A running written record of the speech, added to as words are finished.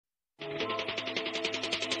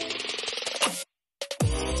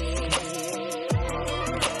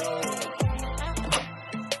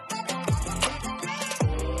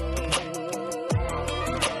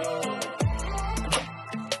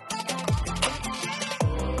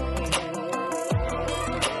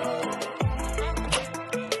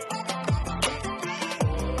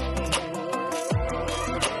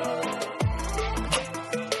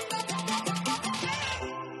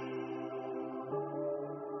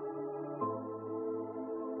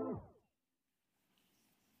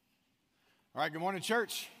All right, good morning,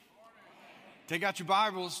 church. Take out your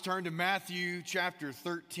Bibles, turn to Matthew chapter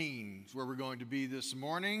 13. It's where we're going to be this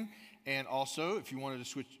morning. And also, if you wanted to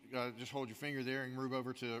switch, just hold your finger there and move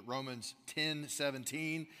over to Romans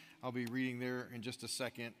 10:17. I'll be reading there in just a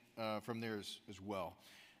second from there as well.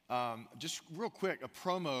 Just real quick, a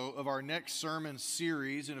promo of our next sermon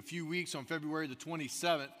series. In a few weeks, on February the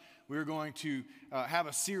 27th, we're going to have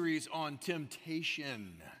a series on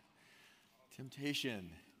temptation. Temptation.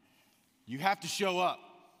 You have to show up,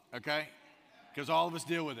 okay? Because all of us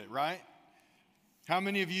deal with it, right? How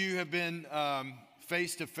many of you have been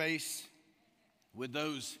face to face with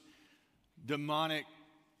those demonic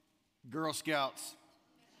Girl Scouts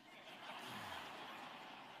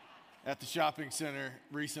at the shopping center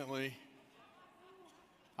recently?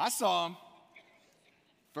 I saw them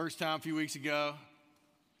first time a few weeks ago. I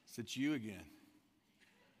said, "It's you again."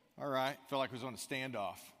 All right, felt like I was on a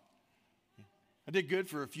standoff. I did good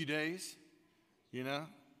for a few days,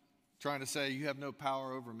 trying to say, "You have no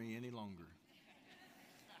power over me any longer."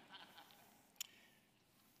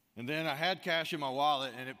 And then I had cash in my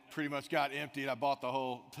wallet, and it pretty much got emptied. I bought the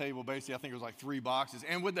whole table, basically. I think it was like 3 boxes.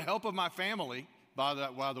 And with the help of my family, by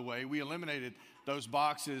the way, we eliminated those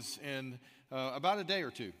boxes in about a day or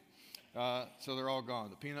two. So they're all gone.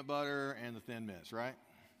 The peanut butter and the Thin Mints, right?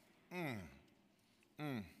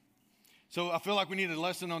 So I feel like we need a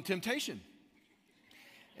lesson on temptation.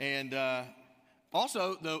 And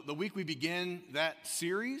also, the week we begin that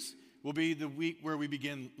series will be the week where we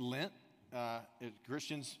begin Lent.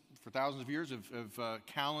 Christians, for thousands of years, have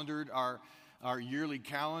calendared our yearly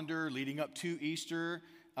calendar leading up to Easter.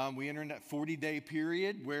 We enter in that 40-day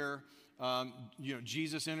period where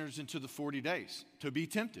Jesus enters into the 40 days to be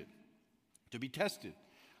tempted, to be tested.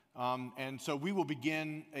 And so we will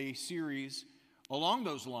begin a series along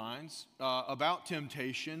those lines about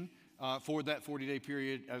temptation for that 40-day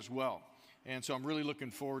period as well. And so I'm really looking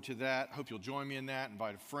forward to that. I hope you'll join me in that.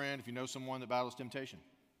 Invite a friend if you know someone that battles temptation.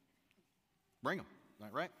 Bring them,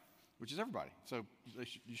 right? Which is everybody. So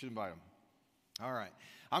you should invite them. All right.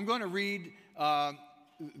 I'm going to read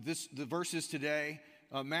the verses today,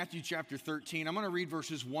 Matthew chapter 13. I'm going to read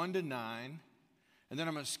verses 1 to 9. And then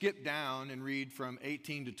I'm going to skip down and read from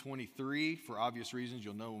 18 to 23 for obvious reasons.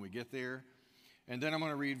 You'll know when we get there. And then I'm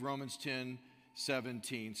going to read Romans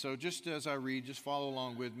 10:17. So just as I read, just follow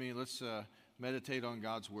along with me. Let's meditate on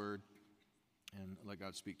God's word and let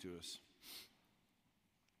God speak to us.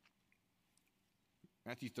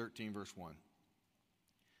 Matthew 13, verse 1.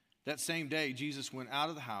 That same day, Jesus went out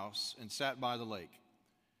of the house and sat by the lake.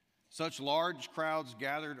 Such large crowds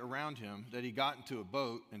gathered around him that he got into a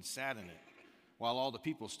boat and sat in it, while all the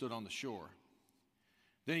people stood on the shore.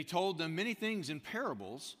 Then he told them many things in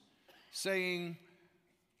parables, saying,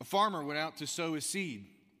 "A farmer went out to sow his seed.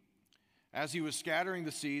 As he was scattering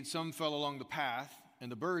the seed, some fell along the path,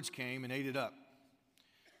 and the birds came and ate it up.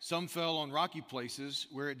 Some fell on rocky places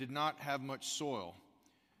where it did not have much soil.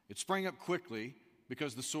 It sprang up quickly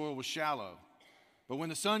because the soil was shallow. But when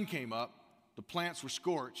the sun came up, the plants were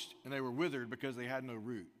scorched, and they were withered because they had no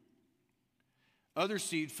root. Other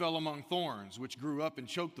seed fell among thorns, which grew up and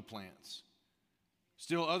choked the plants.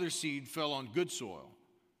 Still other seed fell on good soil,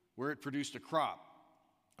 where it produced a crop,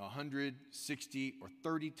 100, 60, or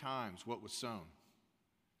 30 times what was sown.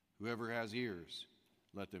 Whoever has ears,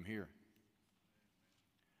 let them hear."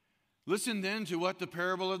 Listen then to what the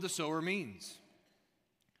parable of the sower means.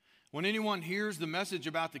 When anyone hears the message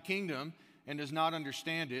about the kingdom and does not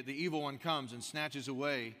understand it, the evil one comes and snatches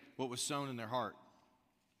away what was sown in their heart.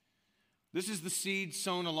 This is the seed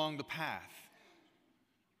sown along the path.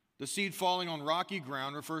 The seed falling on rocky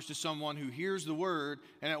ground refers to someone who hears the word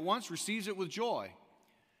and at once receives it with joy.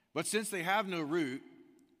 But since they have no root,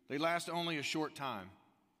 they last only a short time.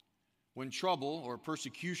 When trouble or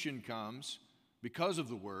persecution comes because of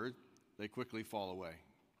the word, they quickly fall away.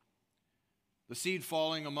 The seed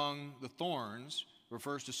falling among the thorns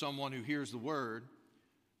refers to someone who hears the word,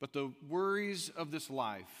 but the worries of this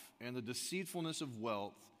life and the deceitfulness of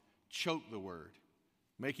wealth choke the word,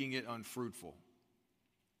 making it unfruitful.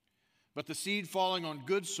 But the seed falling on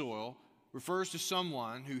good soil refers to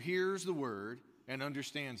someone who hears the word and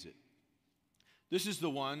understands it. This is the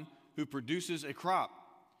one who produces a crop,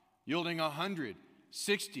 yielding 100,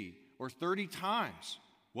 60, or 30 times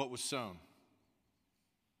what was sown.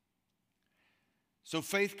 So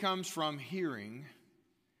faith comes from hearing,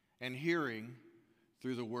 and hearing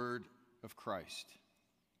through the word of Christ.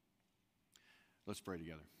 Let's pray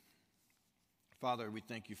together. Father, we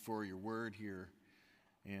thank you for your word here.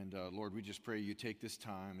 And Lord, we just pray you take this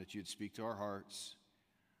time, that you'd speak to our hearts.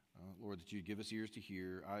 Lord, that you'd give us ears to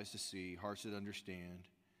hear, eyes to see, hearts that understand.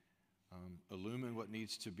 Illumine what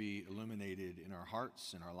needs to be illuminated in our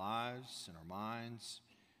hearts, in our lives, in our minds.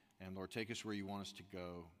 And Lord, take us where you want us to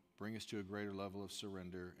go. Bring us to a greater level of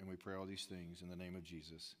surrender. And we pray all these things in the name of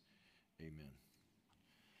Jesus. Amen.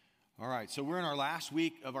 All right, so we're in our last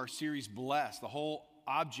week of our series, Blessed. The whole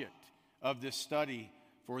object of this study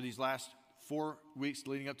for these last 4 weeks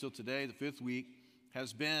leading up till today, the 5th week,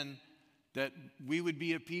 has been that we would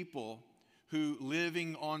be a people who,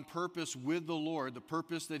 living on purpose with the Lord, the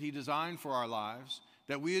purpose that He designed for our lives,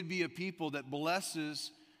 that we would be a people that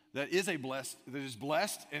is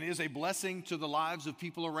blessed and is a blessing to the lives of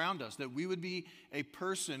people around us, that we would be a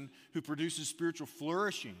person who produces spiritual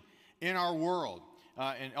flourishing in our world,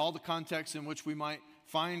 and all the contexts in which we might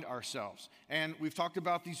find ourselves. And we've talked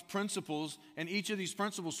about these principles, and each of these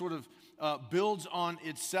principles sort of builds on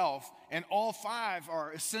itself, and all 5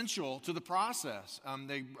 are essential to the process.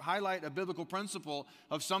 They highlight a biblical principle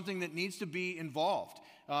of something that needs to be involved.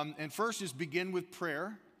 And first is begin with prayer,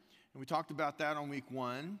 and we talked about that on week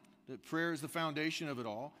 1, that prayer is the foundation of it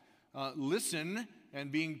all. Listen,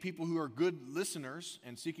 and being people who are good listeners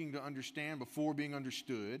and seeking to understand before being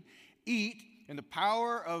understood. Eat, and the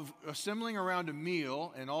power of assembling around a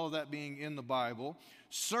meal, and all of that being in the Bible.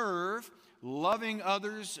 Serve, loving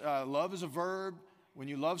others. Love is a verb. When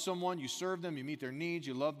you love someone, you serve them, you meet their needs,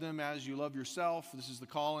 you love them as you love yourself. This is the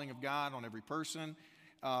calling of God on every person.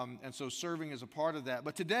 And so serving is a part of that.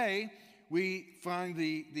 But today, we find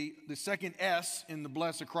the second S in the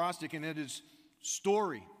Blessed acrostic, and it is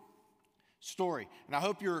story. Story. And I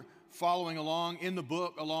hope you're following along in the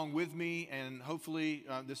book along with me, and hopefully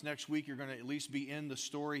this next week you're going to at least be in the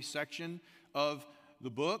story section of the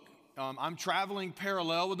book. I'm traveling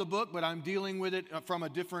parallel with the book, but I'm dealing with it from a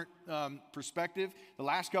different perspective. The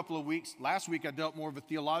last couple of weeks, last week I dealt more of a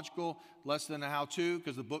theological, less than a how-to,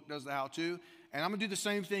 because the book does the how-to. And I'm going to do the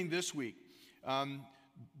same thing this week.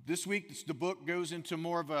 This week, the book goes into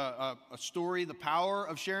more of a story, the power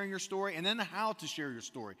of sharing your story, and then how to share your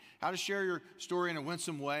story, how to share your story in a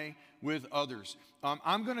winsome way with others.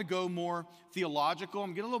 I'm going to go more theological.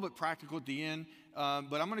 I'm getting a little bit practical at the end,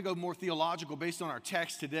 but I'm going to go more theological based on our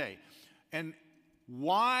text today. And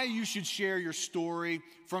why you should share your story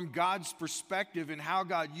from God's perspective and how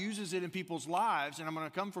God uses it in people's lives. And I'm going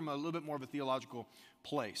to come from a little bit more of a theological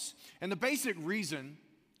place. And the basic reason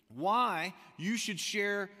why you should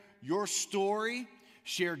share your story,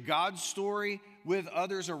 share God's story with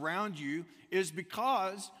others around you, is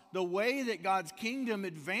because the way that God's kingdom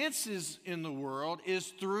advances in the world is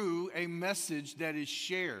through a message that is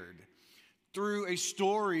shared, through a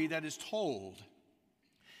story that is told.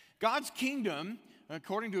 God's kingdom,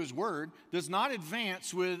 according to His word, does not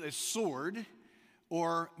advance with a sword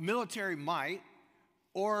or military might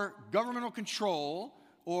or governmental control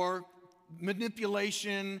or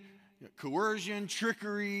manipulation, coercion,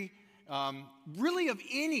 trickery, really of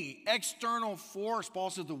any external force. Paul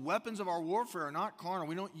says the weapons of our warfare are not carnal.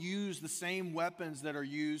 We don't use the same weapons that are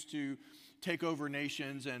used to take over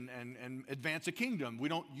nations and advance a kingdom. We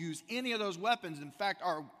don't use any of those weapons. In fact,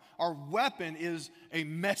 our weapon is a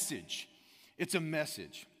message. It's a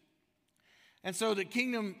message. And so the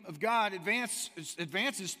kingdom of God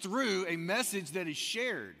advances through a message that is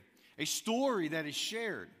shared, a story that is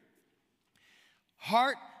shared.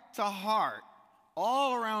 Heart to heart,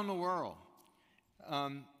 all around the world.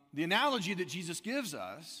 The analogy that Jesus gives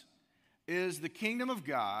us is the kingdom of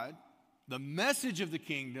God, the message of the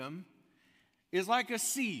kingdom, is like a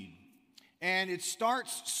seed. And it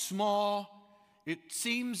starts small. It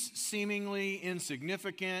seems seemingly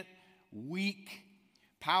insignificant, weak,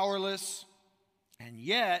 powerless, and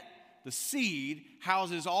yet the seed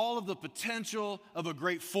houses all of the potential of a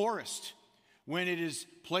great forest when it is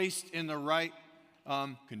placed in the right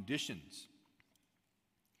conditions.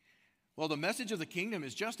 Well, the message of the kingdom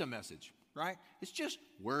is just a message, right? It's just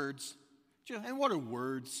words. And what are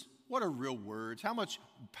words? What are real words? How much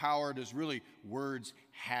power does really words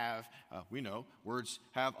have? We know words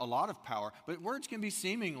have a lot of power, but words can be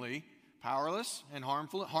seemingly powerless and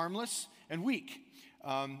harmless and weak.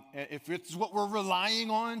 If it's what we're relying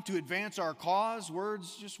on to advance our cause,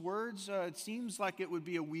 words, it seems like it would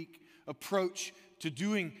be a weak approach to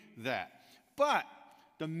doing that. But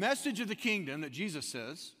the message of the kingdom that Jesus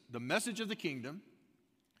says, the message of the kingdom,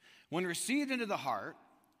 when received into the heart,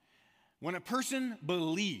 when a person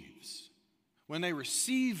believes, when they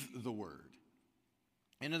receive the word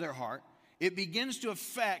into their heart, it begins to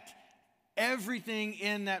affect everything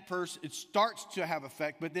in that person. It starts to have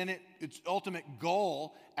effect, but then its ultimate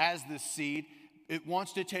goal as this seed, it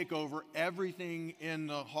wants to take over everything in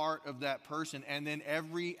the heart of that person, and then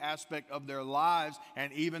every aspect of their lives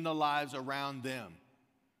and even the lives around them.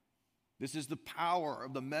 This is the power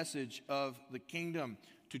of the message of the kingdom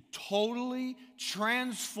to totally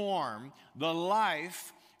transform the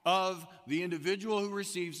life of the individual who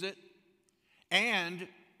receives it and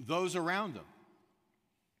those around them.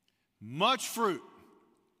 Much fruit,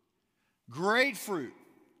 great fruit.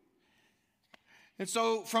 And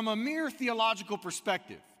so, from a mere theological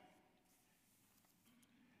perspective,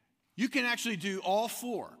 you can actually do all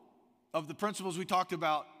four of the principles we talked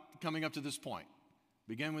about coming up to this point.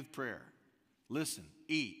 Begin with prayer, listen,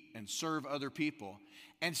 eat, and serve other people.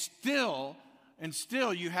 And still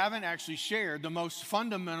you haven't actually shared the most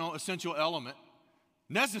fundamental, essential element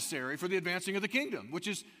necessary for the advancing of the kingdom, which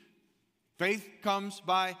is faith comes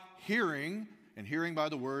by hearing, and hearing by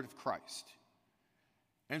the word of Christ.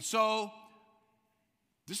 And so,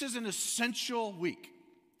 this is an essential week,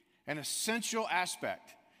 an essential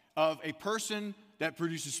aspect of a person that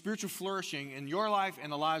produces spiritual flourishing in your life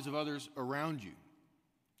and the lives of others around you.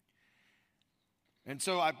 And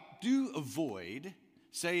so I do avoid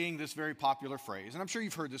saying this very popular phrase, and I'm sure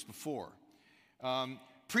you've heard this before.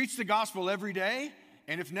 Preach the gospel every day,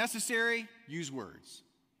 and if necessary, use words.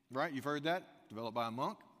 Right? You've heard that, developed by a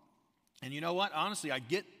monk. And you know what? Honestly, I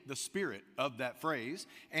get the spirit of that phrase,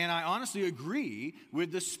 and I honestly agree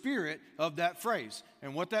with the spirit of that phrase.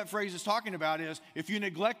 And what that phrase is talking about is, if you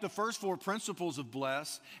neglect the first four principles of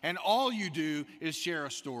bless, and all you do is share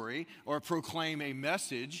a story or proclaim a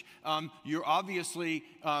message, you're obviously,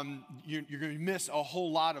 you're going to miss a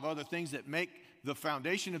whole lot of other things that make the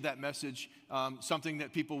foundation of that message something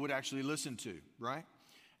that people would actually listen to, right?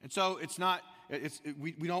 And so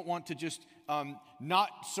we don't want to just not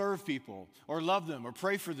serve people or love them or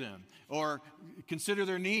pray for them or consider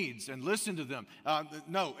their needs and listen to them.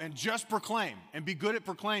 No, and just proclaim and be good at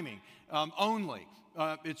proclaiming only.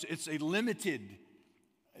 It's a limited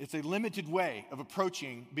way of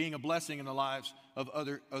approaching being a blessing in the lives of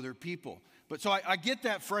other people. But so I get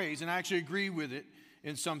that phrase, and I actually agree with it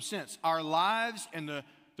in some sense. Our lives and the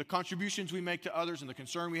contributions we make to others and the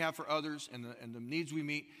concern we have for others and the needs we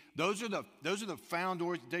meet, those are the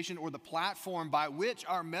foundation or the platform by which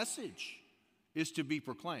our message is to be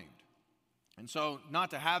proclaimed. And so not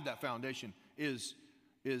to have that foundation is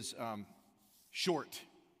short.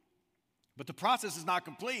 But the process is not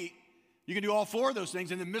complete. You can do all four of those things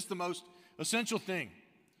and then miss the most essential thing.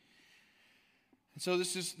 And so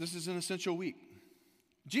this is an essential week.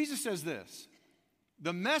 Jesus says this: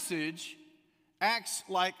 the message acts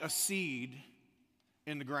like a seed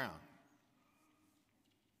in the ground.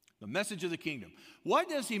 The message of the kingdom. What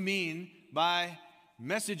does he mean by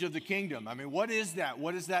message of the kingdom? I mean, what is that?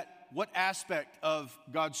 What aspect of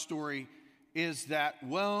God's story is that?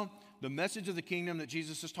 Well, the message of the kingdom that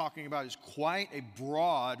Jesus is talking about is quite a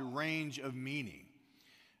broad range of meaning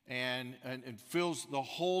and fills the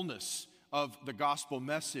wholeness of the gospel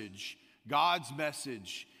message, God's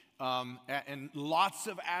message, and lots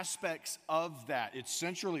of aspects of that. It's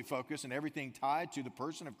centrally focused and everything tied to the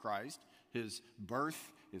person of Christ, his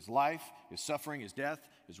birth, his life, his suffering, his death,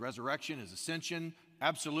 his resurrection, his ascension.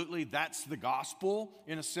 Absolutely, that's the gospel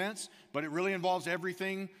in a sense, but it really involves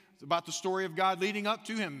everything about the story of God leading up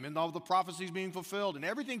to him and all the prophecies being fulfilled and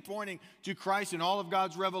everything pointing to Christ and all of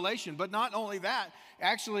God's revelation. But not only that,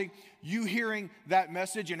 actually you hearing that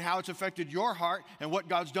message and how it's affected your heart and what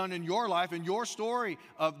God's done in your life and your story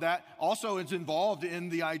of that also is involved in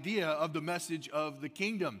the idea of the message of the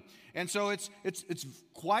kingdom. And so it's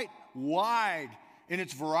quite wide in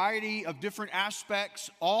its variety of different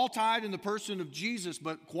aspects, all tied in the person of Jesus,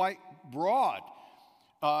 but quite broad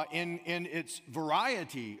in its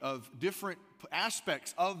variety of different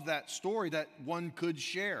aspects of that story that one could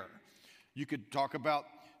share. You could talk about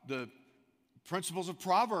the principles of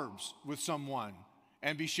Proverbs with someone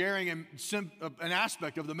and be sharing an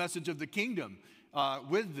aspect of the message of the kingdom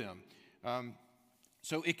with them.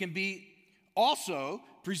 So it can be also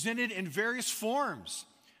presented in various forms,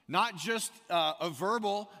 not just a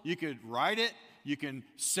verbal. You could write it, you can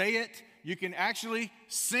say it, you can actually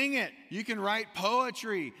sing it. You can write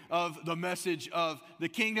poetry of the message of the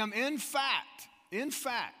kingdom. In fact,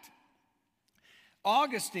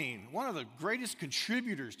 Augustine, one of the greatest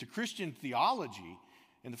contributors to Christian theology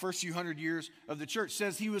in the first few hundred years of the church,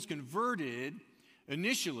 says he was converted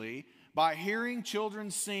initially by hearing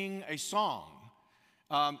children sing a song.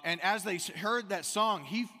 And as they heard that song,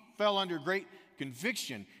 he fell under great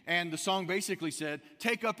conviction. And the song basically said,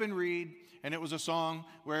 "Take up and read." And it was a song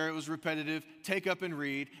where it was repetitive, take up and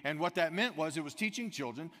read. And what that meant was it was teaching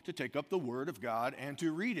children to take up the word of God and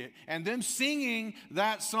to read it. And them singing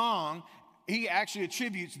that song, he actually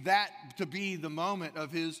attributes that to be the moment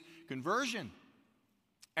of his conversion.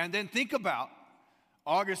 And then think about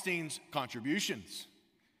Augustine's contributions.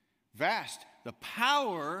 Vast. The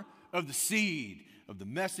power of the seed of the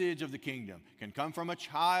message of the kingdom can come from a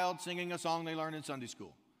child singing a song they learned in Sunday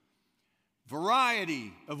school.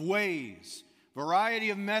 Variety of ways, variety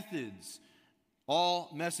of methods, all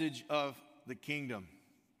message of the kingdom.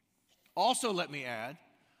 Also, let me add,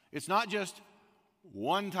 it's not just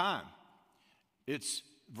one time. It's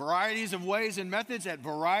varieties of ways and methods at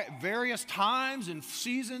various times and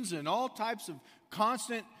seasons and all types of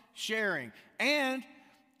constant sharing. And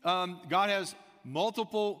God has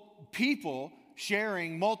multiple people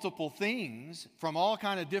sharing multiple things from all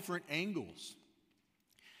kind of different angles.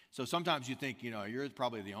 So sometimes you think, you're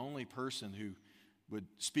probably the only person who would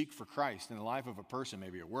speak for Christ in the life of a person,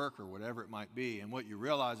 maybe at work or whatever it might be. And what you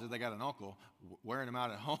realize is they got an uncle wearing them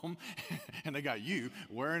out at home, and they got you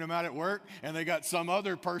wearing them out at work, and they got some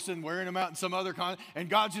other person wearing them out in some other and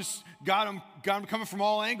God just got them coming from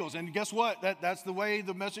all angles. And guess what? That's the way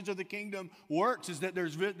the message of the kingdom works, is that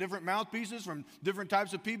there's different mouthpieces from different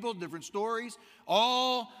types of people, different stories,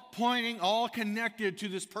 all pointing, all connected to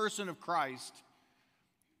this person of Christ.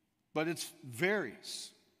 But it's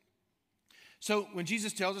various. So when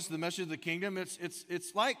Jesus tells us the message of the kingdom,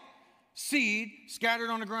 it's like seed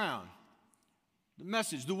scattered on the ground. The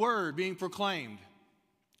message, the word being proclaimed.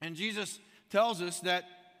 And Jesus tells us that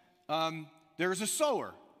there is a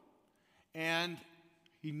sower. And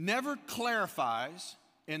he never clarifies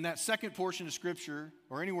in that second portion of Scripture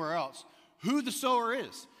or anywhere else who the sower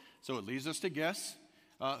is. So it leaves us to guess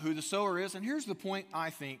who the sower is. And here's the point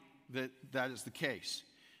I think that is the case.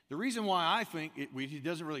 The reason why I think he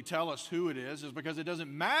doesn't really tell us who it is because it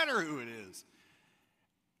doesn't matter who it is.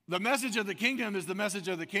 The message of the kingdom is the message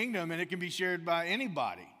of the kingdom, and it can be shared by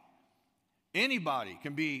anybody. Anybody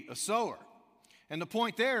can be a sower. And the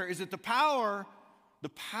point there is that the power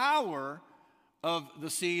of the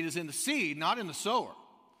seed is in the seed, not in the sower.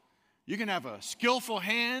 You can have a skillful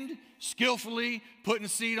hand, skillfully putting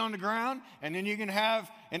seed on the ground, and then you can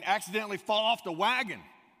have and accidentally fall off the wagon.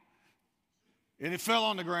 And it fell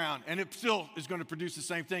on the ground, and it still is going to produce the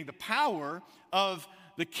same thing. The power of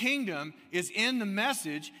the kingdom is in the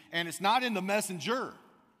message, and it's not in the messenger.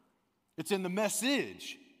 It's in the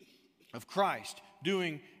message of Christ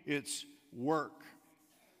doing its work.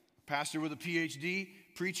 A pastor with a PhD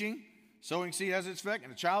preaching, sowing seed has its effect,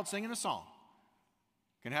 and a child singing a song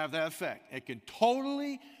can have that effect. It can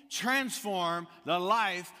totally transform the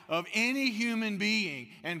life of any human being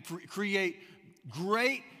and create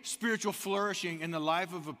great spiritual flourishing in the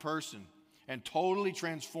life of a person and totally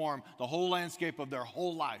transform the whole landscape of their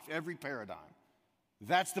whole life, every paradigm.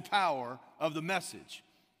 That's the power of the message.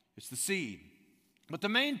 It's the seed. But the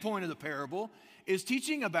main point of the parable is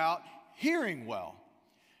teaching about hearing well.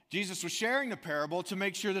 Jesus was sharing the parable to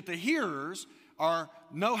make sure that the hearers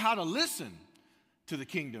know how to listen to the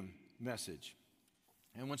kingdom message.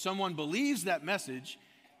 And when someone believes that message,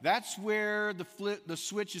 that's where the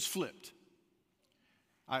switch is flipped.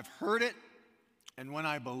 I've heard it, and when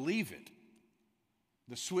I believe it,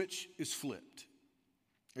 the switch is flipped.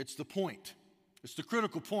 It's the point. It's the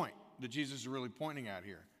critical point that Jesus is really pointing at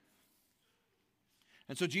here.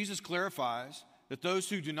 And so Jesus clarifies that those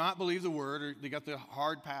who do not believe the word, they got the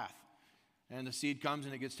hard path. And the seed comes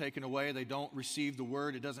and it gets taken away. They don't receive the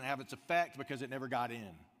word. It doesn't have its effect because it never got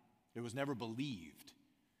in. It was never believed.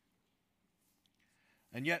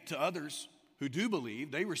 And yet to others who do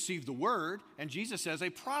believe, they receive the word, and Jesus says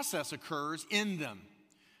a process occurs in them.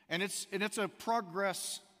 And it's a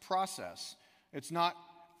progress process. It's not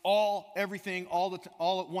everything all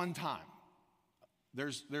at one time.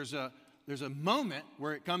 There's a moment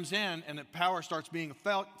where it comes in and the power starts being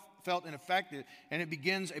felt and affected, and it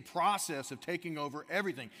begins a process of taking over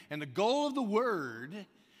everything. And the goal of the word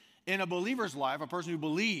in a believer's life, a person who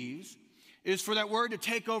believes, is for that word to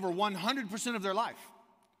take over 100% of their life.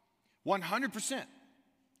 100%.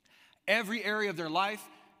 Every area of their life,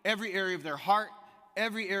 every area of their heart,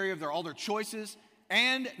 every area of all their choices,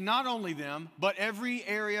 and not only them, but every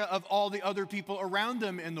area of all the other people around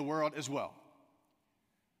them in the world as well.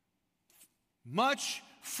 Much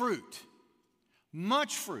fruit.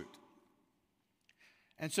 Much fruit.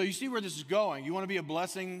 And so you see where this is going. You want to be a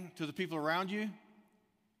blessing to the people around you?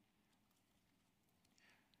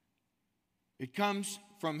 It comes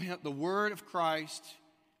from the word of Christ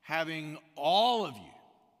having all of you.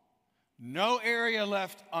 No area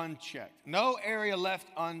left unchecked. No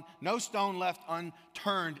stone left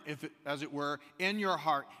unturned, as it were, in your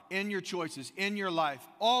heart, in your choices, in your life.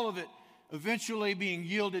 All of it eventually being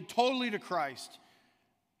yielded totally to Christ.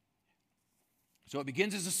 So it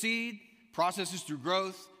begins as a seed, processes through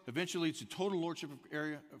growth, eventually it's a total lordship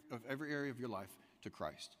of every area of your life to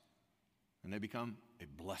Christ. And they become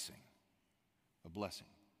a blessing. A blessing.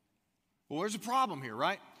 Well, there's a problem here,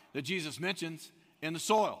 right? That Jesus mentions in the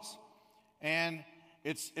soils. And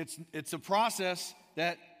it's a process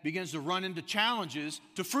that begins to run into challenges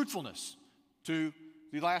to fruitfulness, to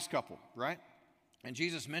the last couple, right? And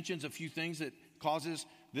Jesus mentions a few things that causes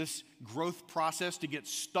this growth process to get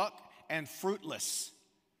stuck and fruitless.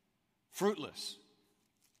 Fruitless.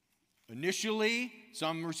 Initially,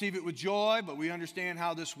 some receive it with joy, but we understand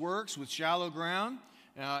how this works with shallow ground.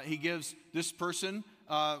 He gives this person,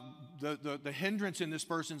 the hindrance in this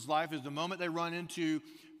person's life is the moment they run into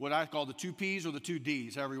what I call the 2 P's or the 2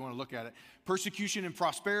 D's, however you want to look at it. Persecution and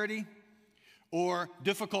prosperity, or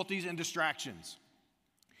difficulties and distractions.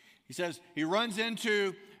 He says he runs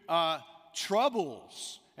into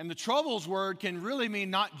troubles. And the troubles word can really mean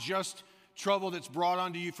not just trouble that's brought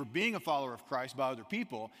onto you for being a follower of Christ by other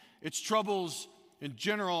people. It's troubles in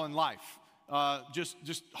general in life.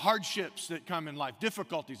 Just hardships that come in life,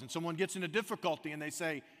 difficulties. And someone gets into difficulty and they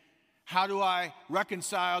say, how do I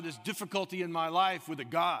reconcile this difficulty in my life with a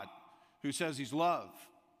God who says he's love?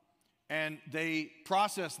 And they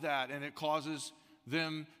process that, and it causes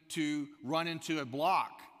them to run into a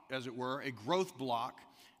block, as it were, a growth block,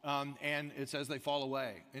 and it says they fall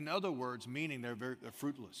away. In other words, meaning they're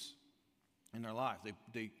fruitless in their life.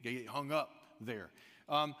 They get hung up there.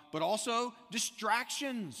 But also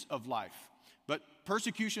distractions of life. But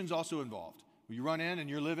persecution's also involved. You run in and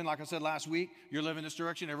you're living, like I said last week, you're living this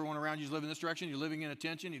direction, everyone around you is living this direction, you're living in a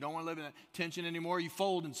tension, you don't want to live in a tension anymore, you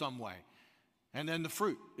fold in some way. And then the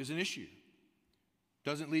fruit is an issue.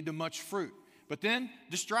 Doesn't lead to much fruit. But then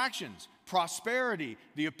distractions, prosperity,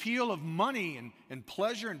 the appeal of money and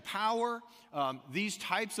pleasure and power, these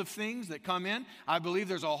types of things that come in. I believe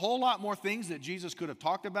there's a whole lot more things that Jesus could have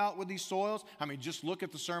talked about with these soils. I mean, just look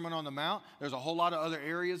at the Sermon on the Mount. There's a whole lot of other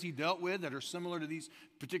areas he dealt with that are similar to these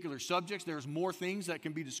particular subjects. There's more things that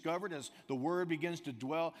can be discovered as the Word begins to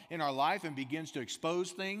dwell in our life and begins to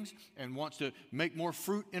expose things and wants to make more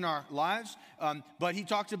fruit in our lives. But he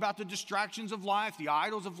talks about the distractions of life, the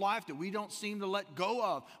idols of life that we don't seem to let go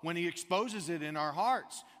of when he exposes it in our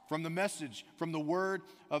hearts. From the message, from the word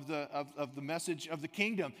of the message of the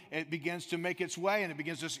kingdom, it begins to make its way and it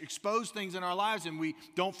begins to expose things in our lives, and we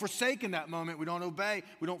don't forsake in that moment. We don't obey.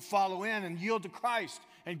 We don't follow in and yield to Christ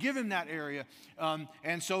and give him that area.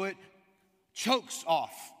 And so it chokes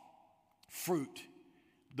off fruit,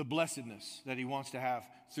 the blessedness that he wants to have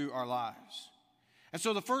through our lives. And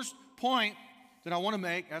so the first point that I want to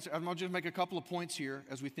make, I'm going to just make a couple of points here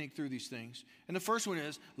as we think through these things. And the first one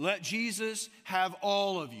is, let Jesus have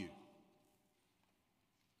all of you.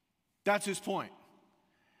 That's his point.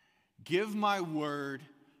 Give my word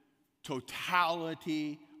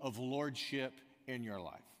totality of lordship in your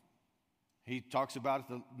life. He talks about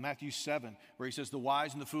it in Matthew 7, where he says the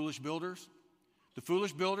wise and the foolish builders. The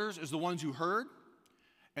foolish builders is the ones who heard,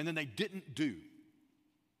 and then they didn't do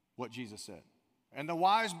what Jesus said. And the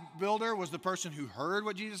wise builder was the person who heard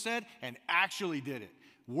what Jesus said and actually did it.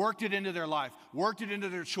 Worked it into their life, worked it into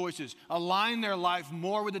their choices, aligned their life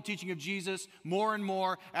more with the teaching of Jesus, more and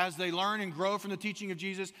more as they learn and grow from the teaching of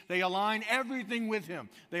Jesus. They align everything with him.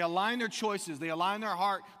 They align their choices, they align their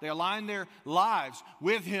heart, they align their lives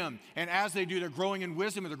with him. And as they do, they're growing in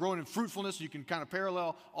wisdom and they're growing in fruitfulness. You can kind of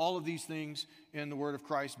parallel all of these things in the word of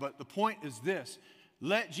Christ. But the point is this: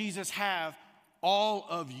 let Jesus have all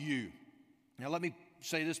of you. Now, let me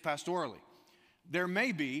say this pastorally. There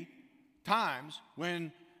may be times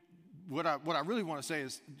when what I really want to say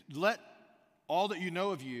is let all that you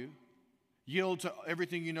know of you yield to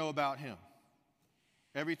everything you know about him.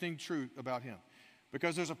 Everything true about him.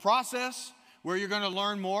 Because there's a process where you're going to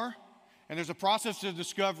learn more, and there's a process of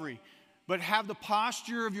discovery. But have the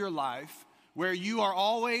posture of your life where you are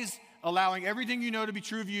always allowing everything you know to be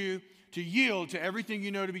true of you to yield to everything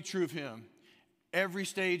you know to be true of him. Every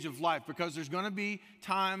stage of life, because there's going to be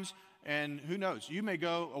times, and who knows, you may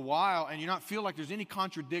go a while and you not feel like there's any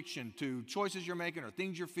contradiction to choices you're making or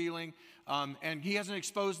things you're feeling, and he hasn't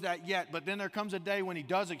exposed that yet, but then there comes a day when he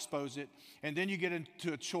does expose it, and then you get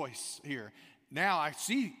into a choice here. Now I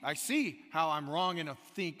see how I'm wrong in a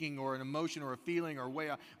thinking or an emotion or a feeling or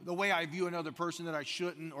the way I view another person that I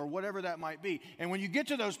shouldn't, or whatever that might be. And when you get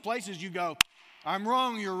to those places, you go, I'm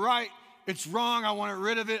wrong, you're right. It's wrong, I want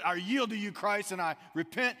rid of it. I yield to you, Christ, and I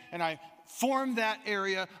repent, and I form that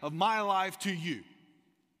area of my life to you.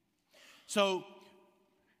 So,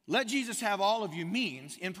 let Jesus have all of you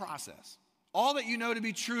means in process. All that you know to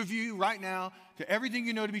be true of you right now, to everything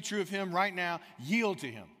you know to be true of him right now, yield to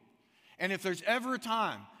him. And if there's ever a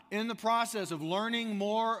time in the process of learning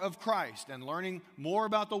more of Christ and learning more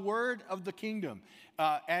about the word of the kingdom,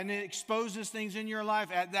 and it exposes things in your life,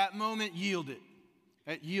 at that moment, yield it.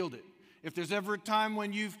 Yield it. If there's ever a time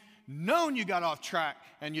when you've known you got off track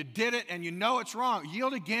and you did it and you know it's wrong,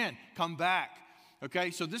 yield again, come back.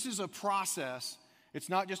 Okay, so this is a process. It's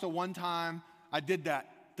not just a one-time, I did that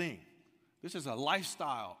thing. This is a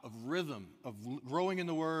lifestyle of rhythm, of growing in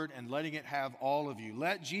the Word and letting it have all of you.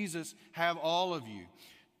 Let Jesus have all of you.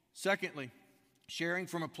 Secondly, sharing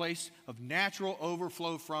from a place of natural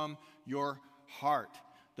overflow from your heart.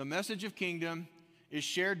 The message of kingdom is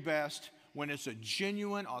shared best when it's a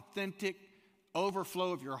genuine, authentic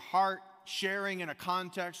overflow of your heart, sharing in a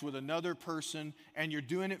context with another person, and you're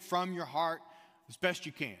doing it from your heart as best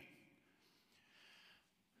you can.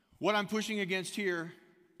 What I'm pushing against here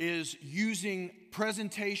is using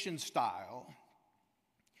presentation style,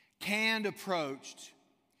 canned approach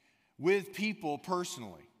with people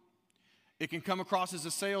personally. It can come across as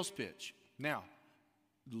a sales pitch. Now,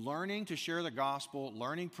 learning to share the gospel,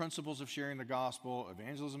 learning principles of sharing the gospel,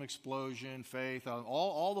 evangelism explosion, faith,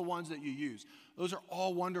 all the ones that you use, those are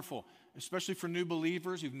all wonderful, especially for new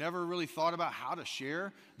believers who've never really thought about how to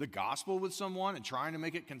share the gospel with someone and trying to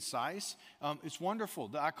make it concise. It's wonderful.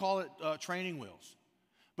 I call it training wheels.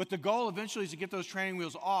 But the goal eventually is to get those training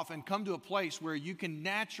wheels off and come to a place where you can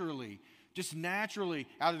naturally,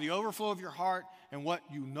 out of the overflow of your heart and what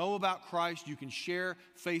you know about Christ, you can share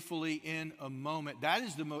faithfully in a moment.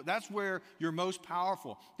 That's where you're most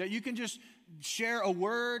powerful. That you can just share a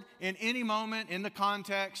word in any moment in the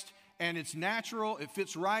context, and it's natural, it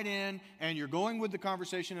fits right in, and you're going with the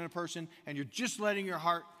conversation in a person, and you're just letting your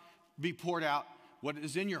heart be poured out, what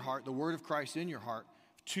is in your heart, the word of Christ in your heart,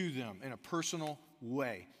 to them in a personal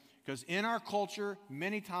way. Because in our culture,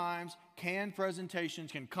 many times, canned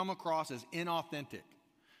presentations can come across as inauthentic.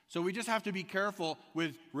 So we just have to be careful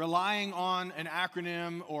with relying on an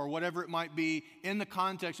acronym or whatever it might be in the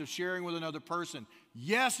context of sharing with another person.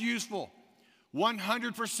 Yes, useful.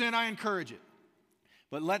 100% I encourage it.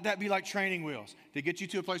 But let that be like training wheels to get you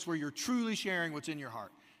to a place where you're truly sharing what's in your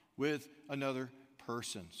heart with another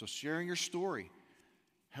person. So sharing your story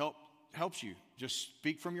helps you. Just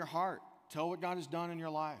speak from your heart. Tell what God has done in your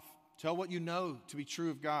life. Tell what you know to be true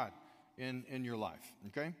of God in your life,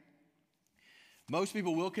 okay? Most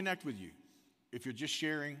people will connect with you if you're just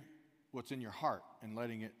sharing what's in your heart and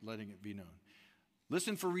letting it be known.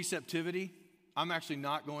 Listen for receptivity. I'm actually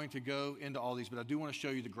not going to go into all these, but I do want to show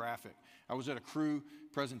you the graphic. I was at a Cru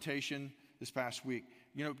presentation this past week.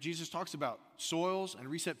 You know, Jesus talks about soils and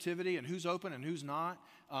receptivity and who's open and who's not,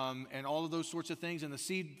 and all of those sorts of things. And the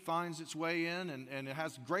seed finds its way in, and it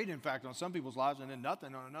has great impact on some people's lives and then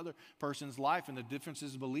nothing on another person's life. And the difference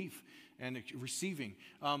is belief and receiving.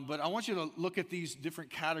 But I want you to look at these different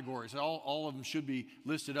categories. All of them should be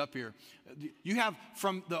listed up here. You have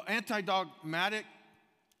from the anti-dogmatic,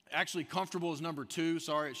 actually comfortable is number 2.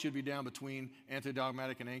 Sorry, it should be down between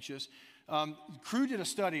anti-dogmatic and anxious. Cru did a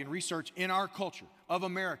study and research in our culture of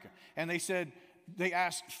America, and they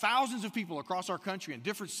asked thousands of people across our country in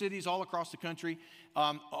different cities all across the country,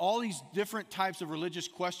 all these different types of religious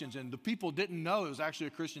questions, and the people didn't know it was actually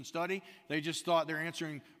a Christian study. They just thought they're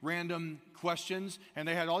answering random questions, and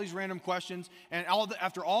they had all these random questions, and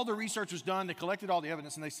after all the research was done, they collected all the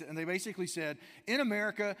evidence, and they basically said, in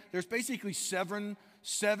America, there's basically seven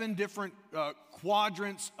different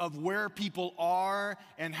quadrants of where people are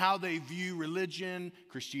and how they view religion,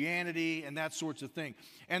 Christianity, and that sorts of thing.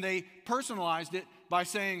 And they personalized it by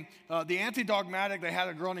saying the anti-dogmatic, they had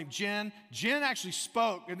a girl named Jen. Jen actually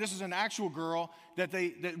spoke, and this is an actual girl, that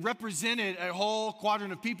represented a whole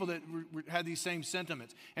quadrant of people that had these same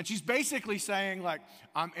sentiments. And she's basically saying, like,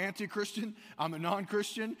 I'm anti-Christian, I'm a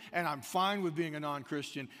non-Christian, and I'm fine with being a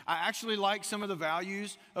non-Christian. I actually like some of the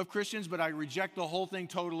values of Christians, but I reject the whole thing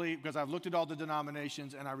totally because I've looked at all the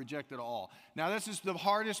denominations and I reject it all. Now, this is the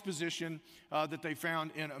hardest position that they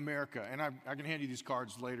found in America. And I can hand you these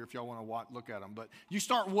cards later if y'all want to look at them. But you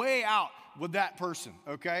start way out with that person,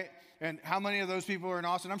 okay? And how many of those people are in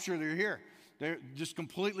Austin? I'm sure they're here. They're just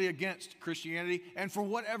completely against Christianity. And for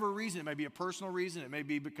whatever reason, it may be a personal reason. It may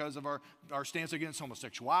be because of our stance against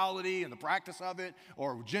homosexuality and the practice of it,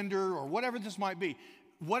 or gender, or whatever this might be.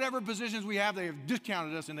 Whatever positions we have, they have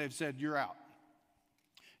discounted us and they've said, you're out.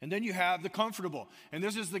 And then you have the comfortable. And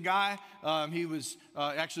this is the guy, his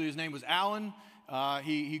name was Alan.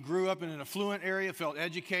 He grew up in an affluent area, felt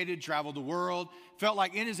educated, traveled the world, felt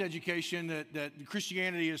like in his education that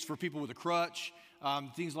Christianity is for people with a crutch.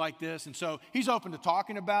 Things like this. And so he's open to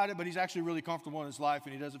talking about it, but he's actually really comfortable in his life,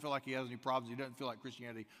 and he doesn't feel like he has any problems. He doesn't feel like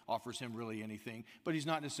Christianity offers him really anything, but he's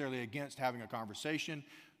not necessarily against having a conversation.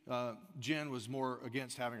 Jen was more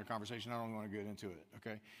against having a conversation. I don't want to get into it,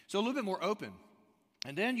 okay? So a little bit more open.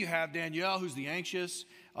 And then you have Danielle, who's the anxious.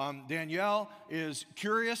 Danielle is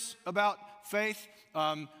curious about faith,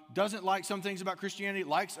 doesn't like some things about Christianity,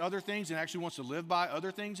 likes other things, and actually wants to live by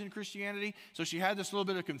other things in Christianity. So she had this little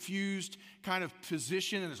bit of confused kind of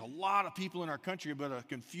position, and there's a lot of people in our country but are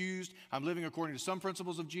confused. I'm living according to some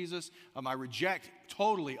principles of Jesus. I reject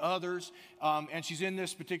totally others, and she's in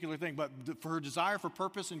this particular thing. But for her desire for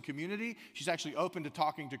purpose and community, she's actually open to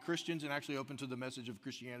talking to Christians and actually open to the message of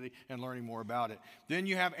Christianity and learning more about it. Then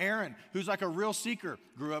you have Aaron, who's like a real seeker.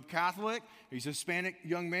 Grew up Catholic. He's a Hispanic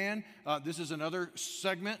young man. This is another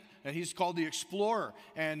segment, and he's called the Explorer.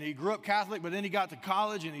 And he grew up Catholic, but then he got to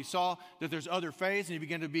college, and he saw that there's other faiths, and he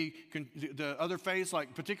began to be the other faiths,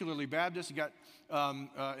 like particularly Baptist, he got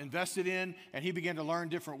invested in, and he began to learn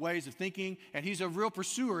different ways of thinking. And he's a real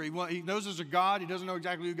pursuer. He knows there's a God. He doesn't know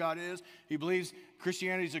exactly who God is. He believes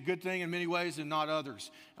Christianity is a good thing in many ways and not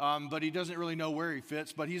others. But he doesn't really know where he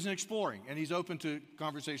fits. But he's exploring, and he's open to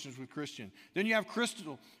conversations with Christian. Then you have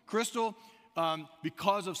Crystal. Crystal,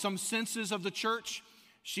 because of some senses of the church,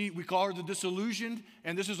 we call her the disillusioned,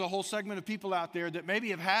 and this is a whole segment of people out there that maybe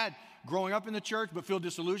have had growing up in the church but feel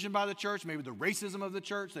disillusioned by the church, maybe the racism of the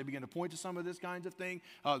church. They begin to point to some of this kinds of thing.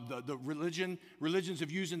 The religions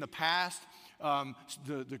have used in the past,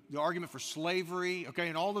 the argument for slavery, okay,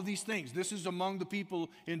 and all of these things. This is among the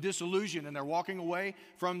people in disillusion, and they're walking away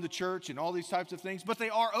from the church and all these types of things, but they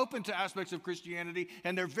are open to aspects of Christianity,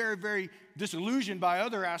 and they're very, very disillusioned by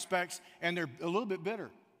other aspects, and they're a little bit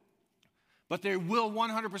bitter. But they will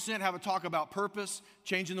 100% have a talk about purpose,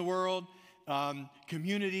 changing the world,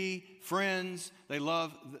 community, friends.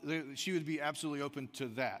 She would be absolutely open to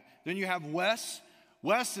that. Then you have Wes.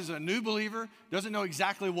 Wes is a new believer, doesn't know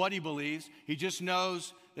exactly what he believes. He just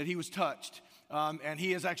knows that he was touched. And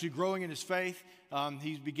he is actually growing in his faith.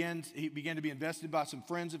 He began to be invested by some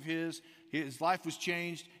friends of his. His life was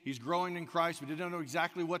changed. He's growing in Christ, but he doesn't know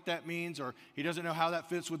exactly what that means, or he doesn't know how that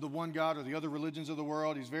fits with the one God or the other religions of the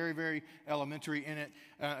world. He's very, very elementary in it.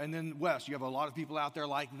 And then Wes, you have a lot of people out there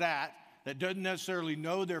like that doesn't necessarily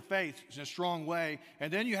know their faith in a strong way.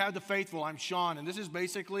 And then you have the faithful. I'm Sean, and this is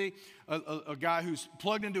basically a guy who's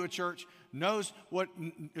plugged into a church, knows what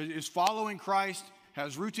is following Christ,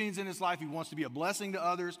 has routines in his life. He wants to be a blessing to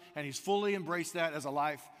others, and he's fully embraced that as a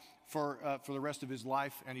life for the rest of his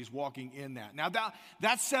life, and he's walking in that. Now,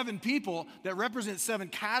 that's 7 people that represent 7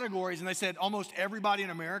 categories, and they said almost everybody in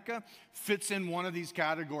America fits in one of these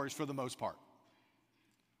categories for the most part.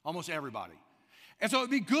 Almost everybody. And so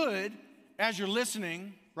it'd be good, as you're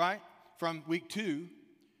listening, right, from week 2,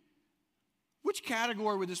 which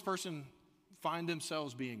category would this person find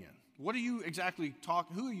themselves being in? What are you exactly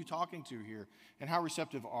who are you talking to here, and how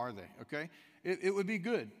receptive are they, okay? It would be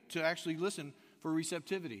good to actually listen for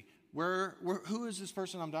receptivity. Who is this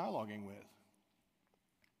person I'm dialoguing with?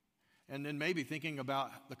 And then maybe thinking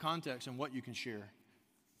about the context and what you can share,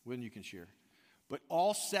 when you can share. But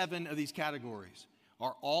all 7 of these categories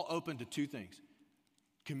are all open to 2 things.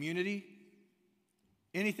 Community,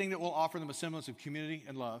 anything that will offer them a semblance of community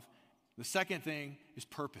and love. The second thing is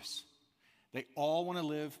purpose. They all want to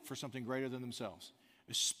live for something greater than themselves,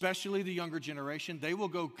 especially the younger generation. They will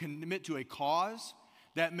go commit to a cause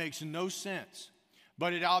that makes no sense.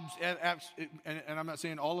 But and I'm not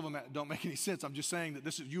saying all of them don't make any sense. I'm just saying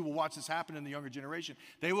that you will watch this happen in the younger generation.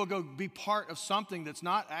 They will go be part of something that's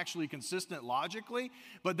not actually consistent logically,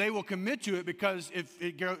 but they will commit to it because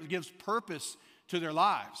it gives purpose to their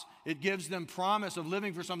lives. It gives them promise of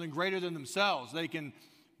living for something greater than themselves. They can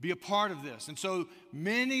be a part of this. And so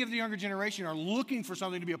many of the younger generation are looking for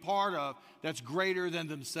something to be a part of that's greater than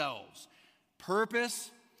themselves. Purpose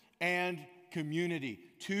and community.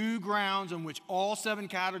 2 grounds on which all 7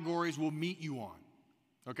 categories will meet you on.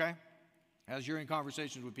 Okay? As you're in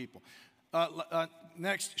conversations with people.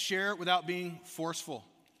 Next, share without being forceful.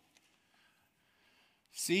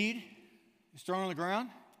 Seed is thrown on the ground.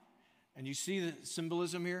 And you see the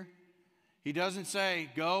symbolism here? He doesn't say,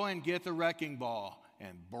 go and get the wrecking ball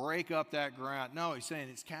and break up that ground. No, he's saying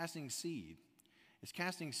it's casting seed. It's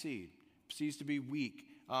casting seed. Seeds to be weak.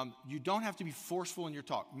 You don't have to be forceful in your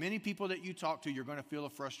talk. Many people that you talk to, you're going to feel a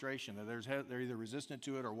frustration. That they're either resistant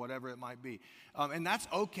to it or whatever it might be. And that's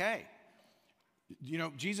okay. You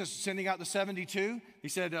know, Jesus sending out the 72, he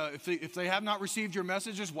said, if they have not received your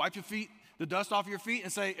message, just wipe the dust off your feet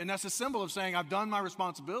and say, and that's a symbol of saying, I've done my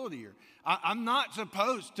responsibility here. I'm not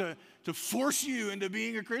supposed to force you into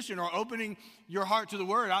being a Christian or opening your heart to the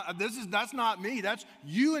word. That's not me. That's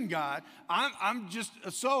you and God. I'm just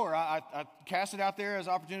a sower. I cast it out there as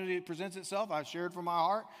opportunity presents itself. I shared from my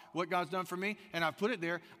heart what God's done for me, and I've put it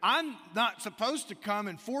there. I'm not supposed to come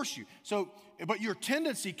and force you. But your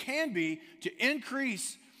tendency can be to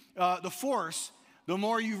increase the force the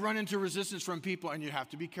more you run into resistance from people, and you have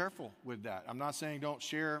to be careful with that. I'm not saying don't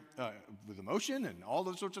share with emotion and all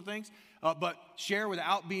those sorts of things, but share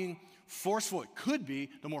without being forceful. It could be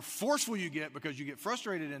the more forceful you get because you get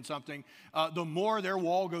frustrated in something, the more their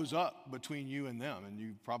wall goes up between you and them, and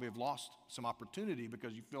you probably have lost some opportunity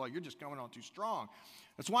because you feel like you're just coming on too strong.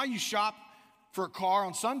 That's why you shop for a car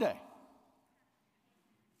on Sunday.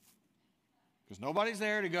 Because nobody's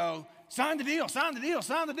there to go, sign the deal, sign the deal,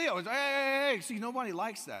 sign the deal. It's, hey. See, nobody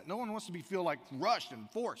likes that. No one wants to feel like rushed and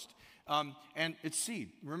forced. And it's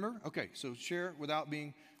seed, remember? Okay, so share without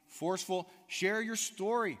being forceful. Share your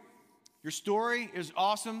story. Your story is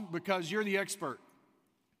awesome because you're the expert.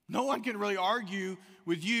 No one can really argue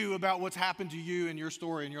with you about what's happened to you in your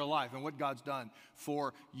story in your life and what God's done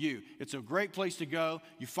for you. It's a great place to go.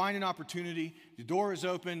 You find an opportunity. The door is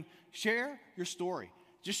open. Share your story.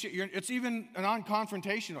 It's even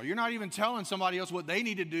non-confrontational. You're not even telling somebody else what they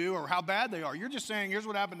need to do or how bad they are. You're just saying, here's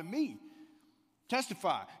what happened to me.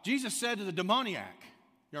 Testify. Jesus said to the demoniac,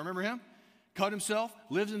 you remember him? Cut himself,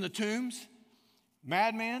 lives in the tombs,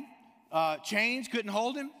 madman, chains, couldn't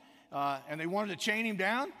hold him, and they wanted to chain him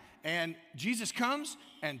down. And Jesus comes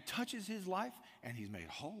and touches his life, and he's made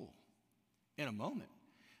whole in a moment.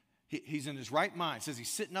 He's in his right mind. It says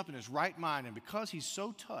he's sitting up in his right mind, and because he's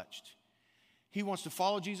so touched, he wants to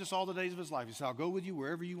follow Jesus all the days of his life. He said, I'll go with you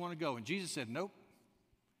wherever you want to go. And Jesus said, nope.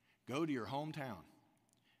 Go to your hometown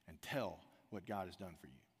and tell what God has done for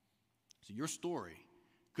you. So your story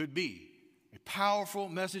could be a powerful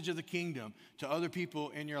message of the kingdom to other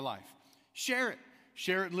people in your life. Share it.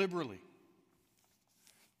 Share it liberally.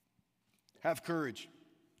 Have courage.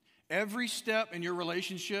 Every step in your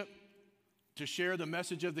relationship to share the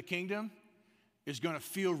message of the kingdom is going to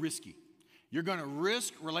feel risky. You're going to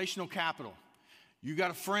risk relational capital. You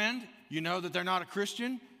got a friend, you know that they're not a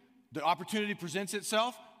Christian, the opportunity presents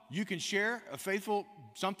itself, you can share a faithful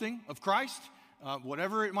something of Christ,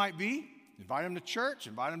 whatever it might be. Invite them to church,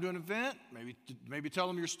 invite them to an event, maybe tell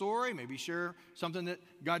them your story, maybe share something that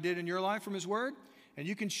God did in your life from his word, and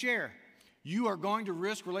you can share. You are going to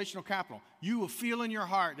risk relational capital. You will feel in your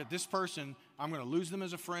heart that this person, I'm going to lose them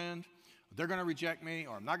as a friend, they're going to reject me,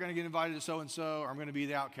 or I'm not going to get invited to so-and-so, or I'm going to be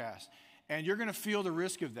the outcast. And you're going to feel the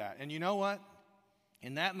risk of that. And you know what?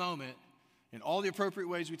 In that moment, in all the appropriate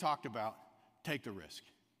ways we talked about, take the risk.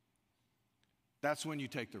 That's when you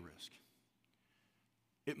take the risk.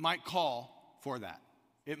 It might call for that.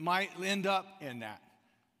 It might end up in that.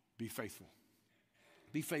 Be faithful.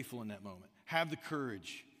 Be faithful in that moment. Have the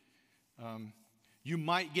courage. You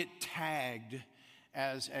might get tagged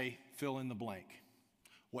as a fill in the blank,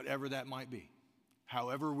 whatever that might be.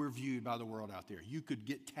 However we're viewed by the world out there, you could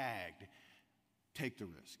get tagged. Take the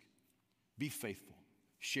risk. Be faithful.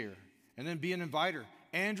 Share. And then be an inviter.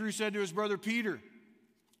 Andrew said to his brother Peter,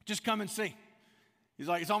 just come and see. He's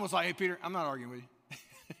like, it's almost like, hey, Peter, I'm not arguing with you.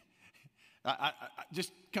 I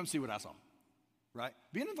just come see what I saw, right?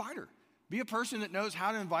 Be an inviter. Be a person that knows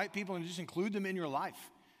how to invite people and just include them in your life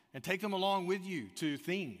and take them along with you to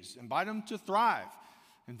things. Invite them to Thrive.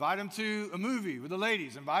 Invite them to a movie with the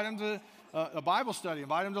ladies. Invite them to a Bible study.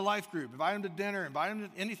 Invite them to life group. Invite them to dinner. Invite them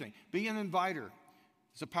to anything. Be an inviter.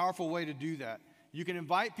 It's a powerful way to do that. You can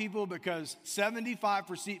invite people because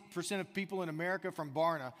 75% of people in America from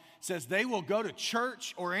Barna says they will go to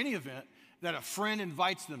church or any event that a friend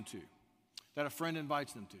invites them to.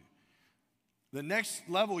 The next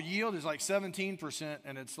level yield is like 17%,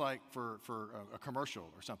 and it's like for a commercial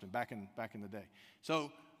or something back in the day.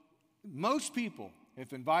 So most people,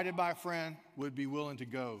 if invited by a friend, would be willing to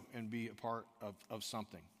go and be a part of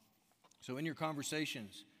something. So in your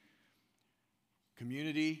conversations,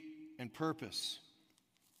 community and purpose.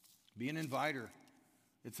 Be an inviter.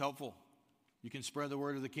 It's helpful. You can spread the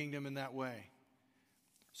word of the kingdom in that way.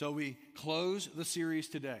 So we close the series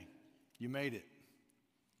today. You made it.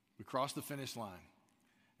 We crossed the finish line.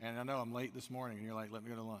 And I know I'm late this morning, and you're like, let me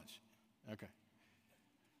go to lunch. Okay.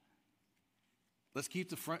 Let's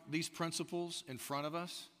keep these principles in front of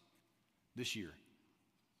us this year.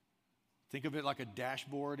 Think of it like a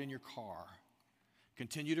dashboard in your car.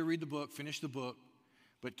 Continue to read the book, finish the book,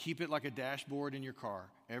 but keep it like a dashboard in your car.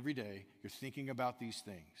 Every day, you're thinking about these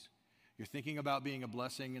things. You're thinking about being a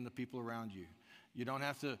blessing in the people around you. You don't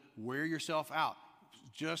have to wear yourself out.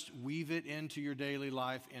 Just weave it into your daily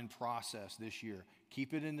life in process this year.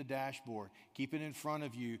 Keep it in the dashboard. Keep it in front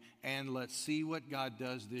of you, and let's see what God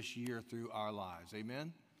does this year through our lives.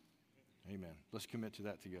 Amen? Amen. Let's commit to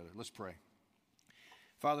that together. Let's pray.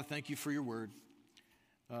 Father, thank you for your word.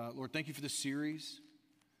 Lord, thank you for this series.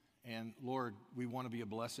 And Lord, we want to be a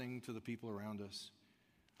blessing to the people around us.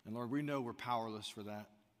 And Lord, we know we're powerless for that.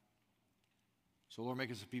 So Lord,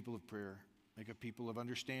 make us a people of prayer. Make a people of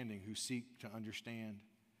understanding who seek to understand.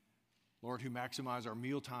 Lord, who maximize our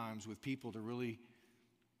meal times with people to really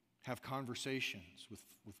have conversations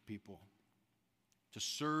with people, to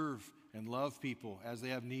serve and love people as they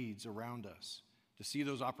have needs around us, to see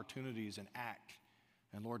those opportunities and act,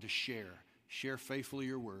 and Lord, to share faithfully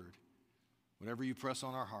your word. Whatever you press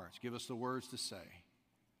on our hearts, give us the words to say.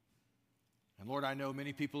 And Lord, I know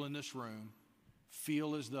many people in this room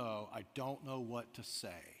feel as though I don't know what to say.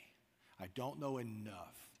 I don't know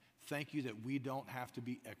enough. Thank you that we don't have to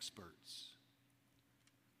be experts.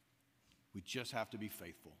 We just have to be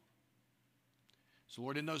faithful. So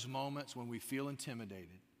Lord, in those moments when we feel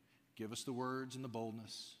intimidated, give us the words and the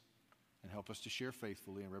boldness and help us to share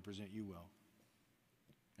faithfully and represent you well.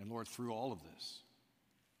 And Lord, through all of this,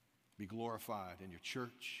 be glorified in your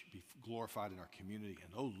church, be glorified in our community.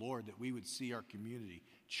 And oh Lord, that we would see our community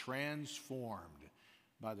transformed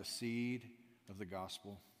by the seed of the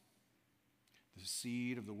gospel, the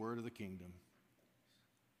seed of the word of the kingdom.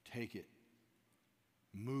 Take it,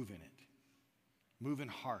 move in it, move in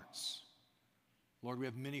hearts. Lord, we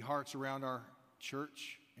have many hearts around our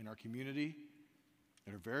church and our community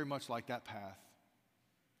that are very much like that path,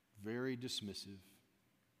 very dismissive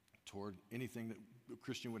toward anything that a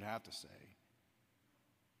Christian would have to say.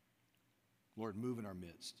 Lord, move in our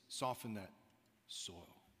midst. Soften that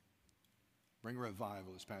soil. Bring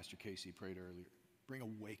revival, as Pastor Casey prayed earlier. Bring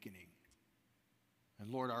awakening. And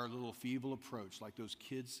Lord, our little feeble approach, like those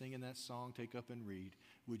kids singing that song, Take Up and Read,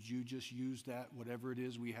 would you just use that, whatever it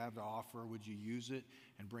is we have to offer, would you use it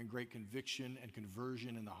and bring great conviction and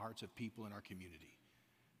conversion in the hearts of people in our community?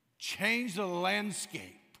 Change the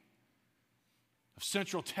landscape of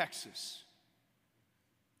Central Texas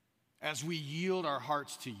as we yield our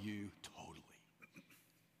hearts to you totally.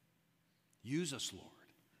 Use us, Lord,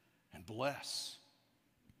 and bless.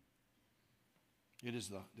 It is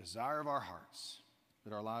the desire of our hearts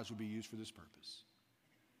that our lives will be used for this purpose.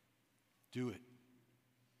 Do it.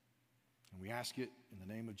 And we ask it in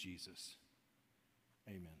the name of Jesus.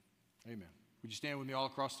 Amen. Amen. Would you stand with me all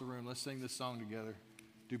across the room? Let's sing this song together.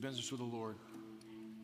 Do business with the Lord.